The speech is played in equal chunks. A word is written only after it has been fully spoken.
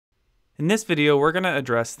In this video, we're going to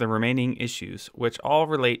address the remaining issues, which all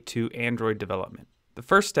relate to Android development. The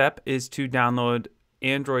first step is to download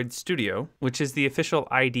Android Studio, which is the official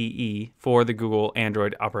IDE for the Google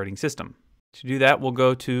Android operating system. To do that, we'll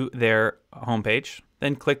go to their homepage,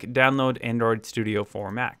 then click Download Android Studio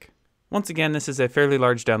for Mac. Once again, this is a fairly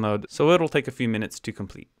large download, so it'll take a few minutes to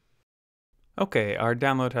complete. Okay, our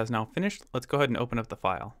download has now finished. Let's go ahead and open up the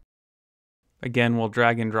file. Again, we'll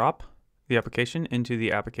drag and drop the application into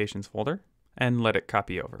the Applications folder and let it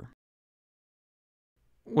copy over.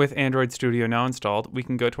 With Android Studio now installed, we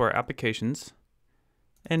can go to our Applications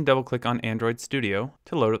and double-click on Android Studio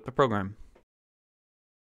to load up the program.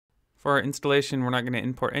 For our installation, we're not going to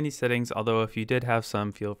import any settings, although if you did have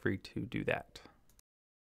some, feel free to do that.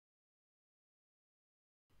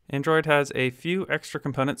 Android has a few extra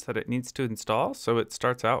components that it needs to install, so it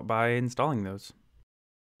starts out by installing those.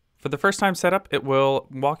 For the first time setup, it will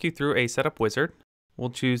walk you through a setup wizard.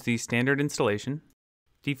 We'll choose the standard installation,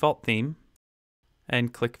 default theme,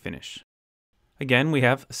 and click Finish. Again, we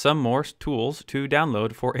have some more tools to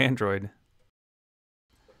download for Android.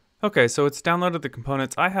 Okay, so it's downloaded the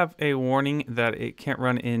components. I have a warning that it can't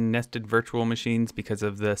run in nested virtual machines because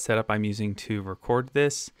of the setup I'm using to record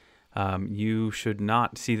this. You should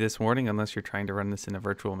not see this warning unless you're trying to run this in a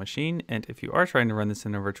virtual machine. And if you are trying to run this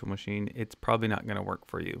in a virtual machine, it's probably not going to work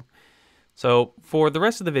for you. So for the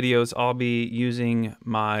rest of the videos, I'll be using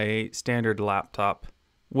my standard laptop,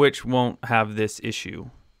 which won't have this issue.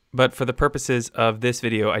 But for the purposes of this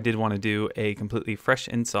video, I did want to do a completely fresh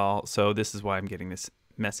install. So this is why I'm getting this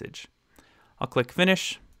message. I'll click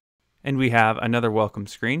Finish, and we have another welcome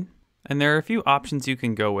screen. And there are a few options you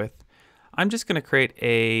can go with. I'm just going to create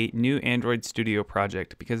a new Android Studio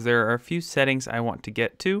project because there are a few settings I want to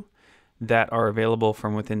get to that are available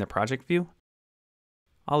from within the project view.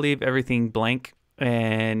 I'll leave everything blank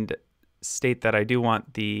and state that I do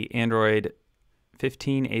want the Android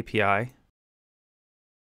 15 API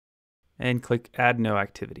and click Add No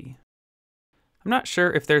Activity. I'm not sure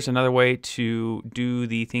if there's another way to do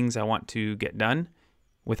the things I want to get done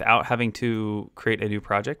without having to create a new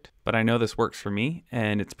project, but I know this works for me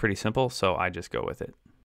and it's pretty simple, so I just go with it.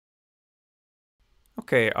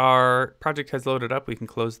 Okay, our project has loaded up. We can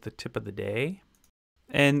close the tip of the day.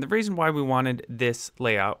 And the reason why we wanted this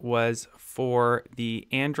layout was for the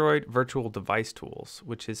Android virtual device tools,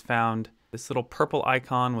 which is found this little purple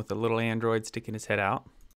icon with a little Android sticking his head out.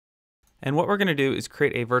 And what we're going to do is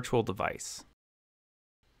create a virtual device.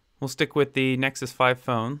 We'll stick with the Nexus 5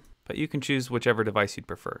 phone, but you can choose whichever device you'd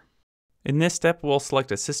prefer. In this step, we'll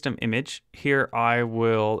select a system image. Here I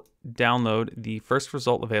will download the first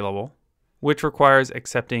result available, which requires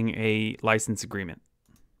accepting a license agreement.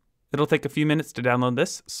 It'll take a few minutes to download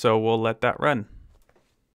this, so we'll let that run.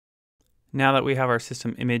 Now that we have our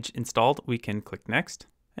system image installed, we can click Next.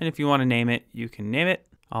 And if you want to name it, you can name it.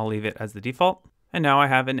 I'll leave it as the default. And now I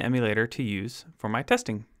have an emulator to use for my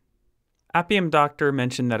testing. Appium Doctor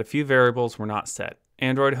mentioned that a few variables were not set: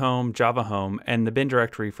 Android Home, Java Home, and the bin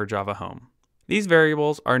directory for Java Home. These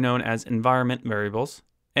variables are known as environment variables,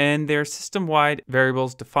 and they're system-wide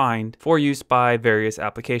variables defined for use by various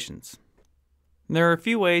applications. There are a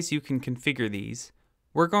few ways you can configure these.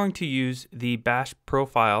 We're going to use the bash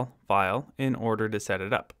profile file in order to set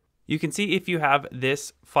it up. You can see if you have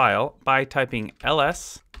this file by typing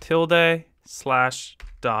ls:/.bash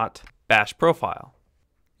profile.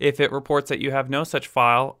 If it reports that you have no such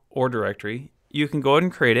file or directory, you can go ahead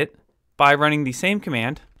and create it by running the same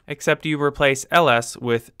command, except you replace ls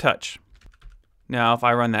with touch. Now, if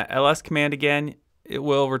I run that ls command again, it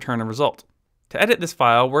will return a result. To edit this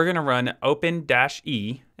file, we're going to run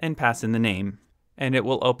open-e and pass in the name, and it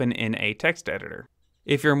will open in a text editor.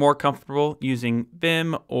 If you're more comfortable using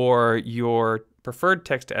Vim or your preferred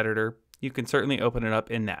text editor, you can certainly open it up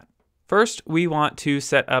in that. First, we want to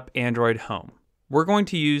set up Android Home. We're going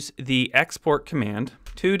to use the export command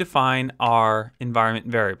to define our environment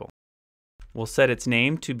variable. We'll set its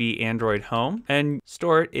name to be Android Home and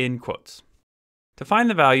store it in quotes. To find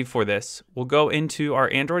the value for this, we'll go into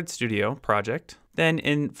our Android Studio project. Then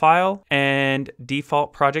in File and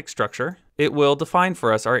Default Project Structure, it will define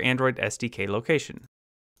for us our Android SDK location.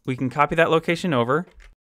 We can copy that location over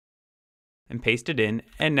and paste it in,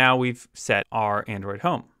 and now we've set our Android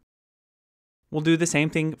Home. We'll do the same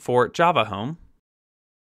thing for Java Home,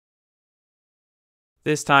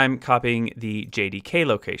 this time copying the JDK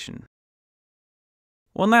location.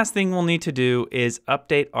 One last thing we'll need to do is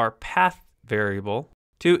update our path variable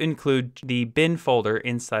to include the bin folder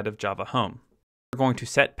inside of Java Home. We're going to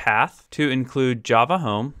set path to include Java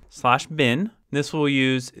Home/bin. This will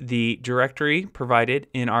use the directory provided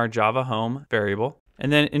in our Java Home variable,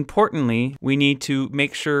 And then importantly, we need to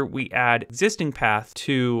make sure we add existing path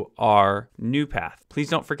to our new path. Please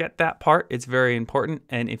don't forget that part. It's very important.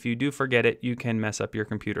 And if you do forget it, you can mess up your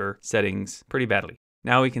computer settings pretty badly.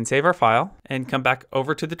 Now we can save our file and come back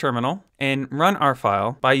over to the terminal and run our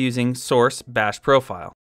file by using source bash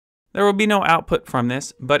profile. There will be no output from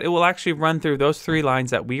this, but it will actually run through those 3 lines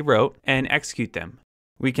that we wrote and execute them.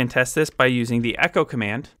 We can test this by using the echo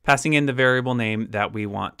command, passing in the variable name that we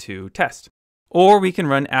want to test. Or we can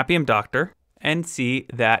run Appium Doctor and see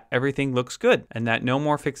that everything looks good and that no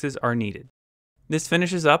more fixes are needed. This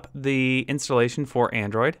finishes up the installation for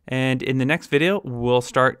Android, and in the next video, we'll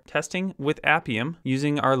start testing with Appium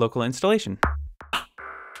using our local installation.